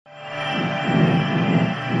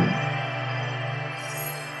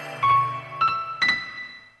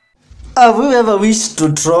Have you ever wished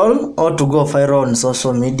to troll or to go viral on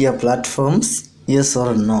social media platforms? Yes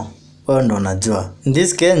or no? Wewe ndo unajua. In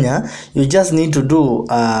this Kenya, you just need to do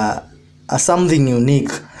something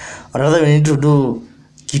unique. Or rather, you need to do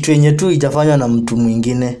kitu yenye tu itafanywa na mtu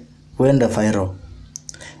mwingine uende viral.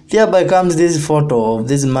 Hereby comes this photo of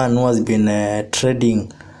this man who has been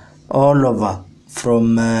trading all over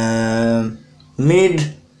from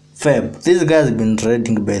mid-Feb. This guy has been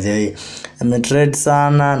trading by the way. Ametrade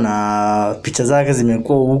sana na picha zake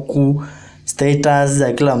zimekuwa huku, status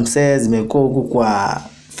za kila msee zimekuwa huku kwa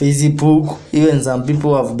Facebook. Even some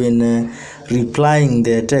people have been replying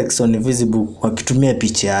the text on Facebook wakitumia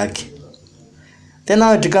picha yake. Then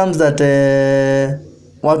now it comes that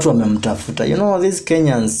watu wamemtafuta. You know, these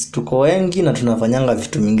Kenyans tuko wengi na tunafanyanga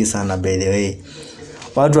vitu mingi sana by the way.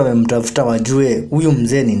 Watu wamemtafuta wajue huyu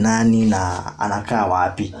mzee ni nani na anakaa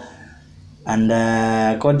wapi. And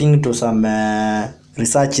according to some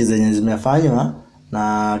researches zenye zimefanywa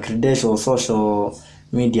na credential social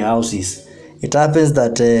media houses, it happens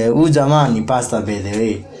that huyu jamaa ni pastor by the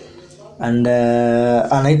way. And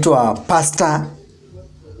anaitwa Pastor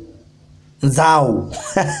Nzau.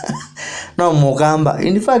 No mukamba.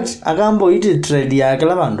 In fact, agambo iti trade ya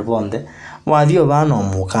kila bandu bonde. Wathio bano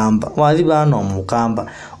mukamba. Wathi bano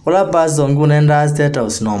mukamba. Ola pastor ngunenda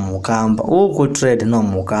status no mukamba. Uko trade no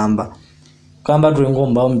mukamba. Kamba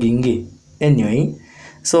tuengomba mbingi. Anyway,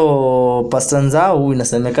 so Pastor Nzau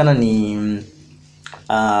inasemekana ni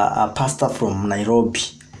a pastor from Nairobi.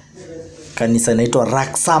 Kanisa inaitwa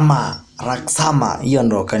Raksama. Hiyo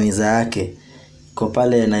ndo kanisa yake. Iko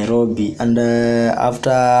pale Nairobi. And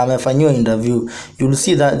after amefanyiwa interview, you'll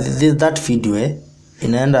see that video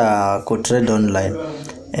inaenda ko trade online.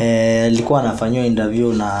 Alikuwa anafanyiwa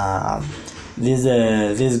interview na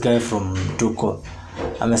this guy from Tuko.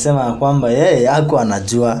 Amesema kwamba yeye hako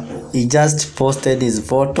anajua, he just posted his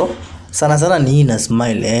photo. Sana ni na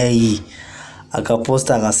smile.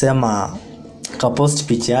 Akapost akasema, akapost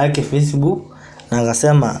picha yake Facebook na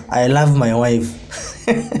akasema I love my wife.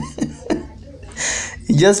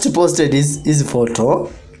 He just posted his photo.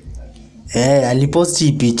 Alipost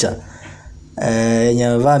hii picha yenye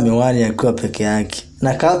amevaa miwani akiwa peke yake.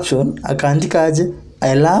 Na caption akaandika aje,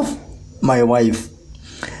 I love my wife.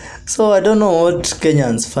 So I don't know what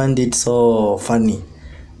Kenyans find it so funny.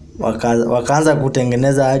 Wakaanza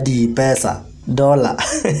kutengeneza hadi pesa, dollar.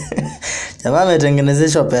 Jamaa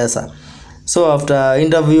ametengenezeshwa pesa. So after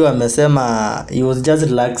interview amesema he was just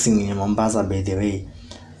relaxing in Mombasa by the way.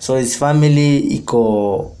 So his family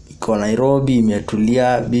iko Nairobi,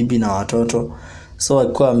 imetulia, bibi na watoto. So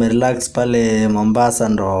alikuwa amerelax pale Mombasa,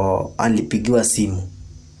 ndo alipigiwa simu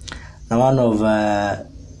na one of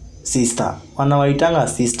sister, wanawaitanga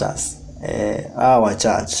sisters wa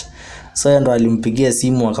church. So ndo alimpigia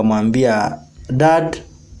simu akamwambia, dad,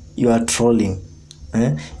 you are trolling,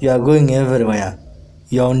 you are going everywhere,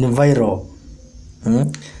 you are on viral.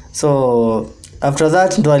 So after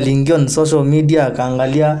that ndo aliingia on social media,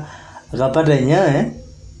 akaangalia, akapata yenyewe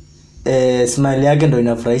smile yake ndo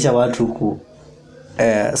inafurahisha watu huku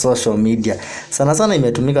social media. Sana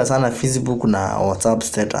imetumika sana Facebook na WhatsApp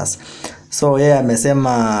status. So yeye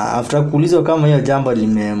amesema after kuulizwa kama hiyo jambo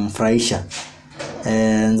limemfurahisha,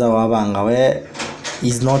 Nzau abanga we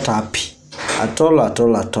is not happy at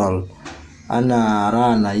all. Ana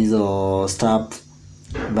rana hizo stuff.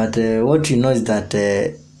 But what you know is that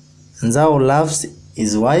Nzau loves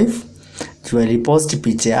his wife. Tulipost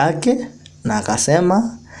picha yake na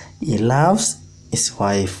akasema he loves his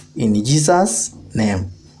wife in Jesus name.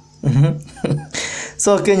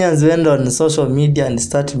 So Kenyans went on social media and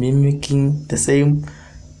start mimicking the same.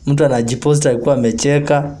 Mtu anajipost alikuwa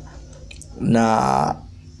amecheka na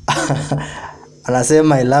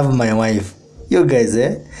anasema I love my wife. You guys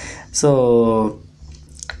So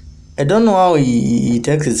I don't know how he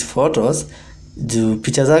takes his photos. Juu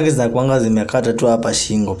picha zake zinakuanga zimekata tu hapa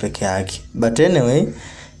shingo peke yake. But anyway,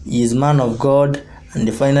 he is man of God,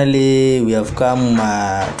 and finally we have come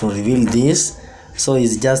to reveal this. So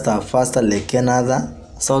he's just a pastor like another.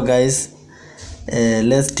 So guys,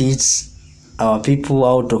 let's teach our people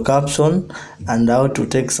how to caption and how to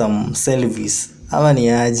take some selfies. Ama ni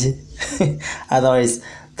aje? Otherwise,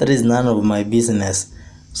 that is none of my business.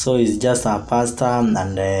 So he's just a pastor,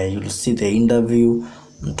 and you'll see the interview.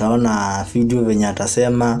 Mtaona video venye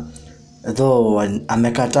atasema, though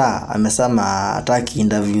amekataa, amesema hataki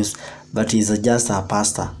interviews, but he's just a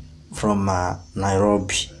pastor from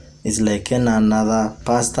Nairobi. It's like another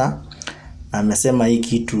pastor. Amesema hii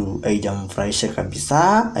kitu haijamfurahisha kabisa,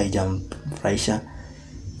 haijamfurahisha.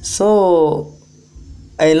 So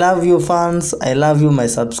I love you fans, I love you my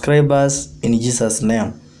subscribers in Jesus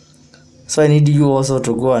name. So I need you also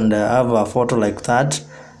to go and have a photo like that,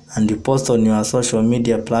 and you post on your social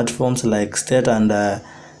media platforms like State and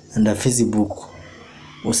Facebook.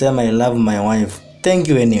 Usema I love my wife. Thank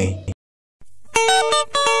you anyway.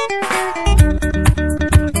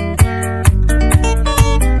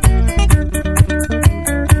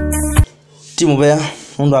 Timu bea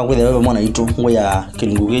ndo akwithe wewe mwana itu ngo ya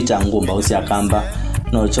kilungu gicha ngumba usia kamba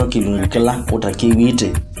no cho kilungu kila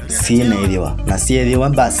utakiwite sina iliwa na sielewa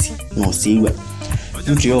basi no siwe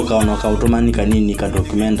mtu yoka ono ka automanika nini ka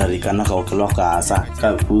documentary kana ka okiloka asa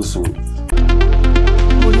ka kuhusu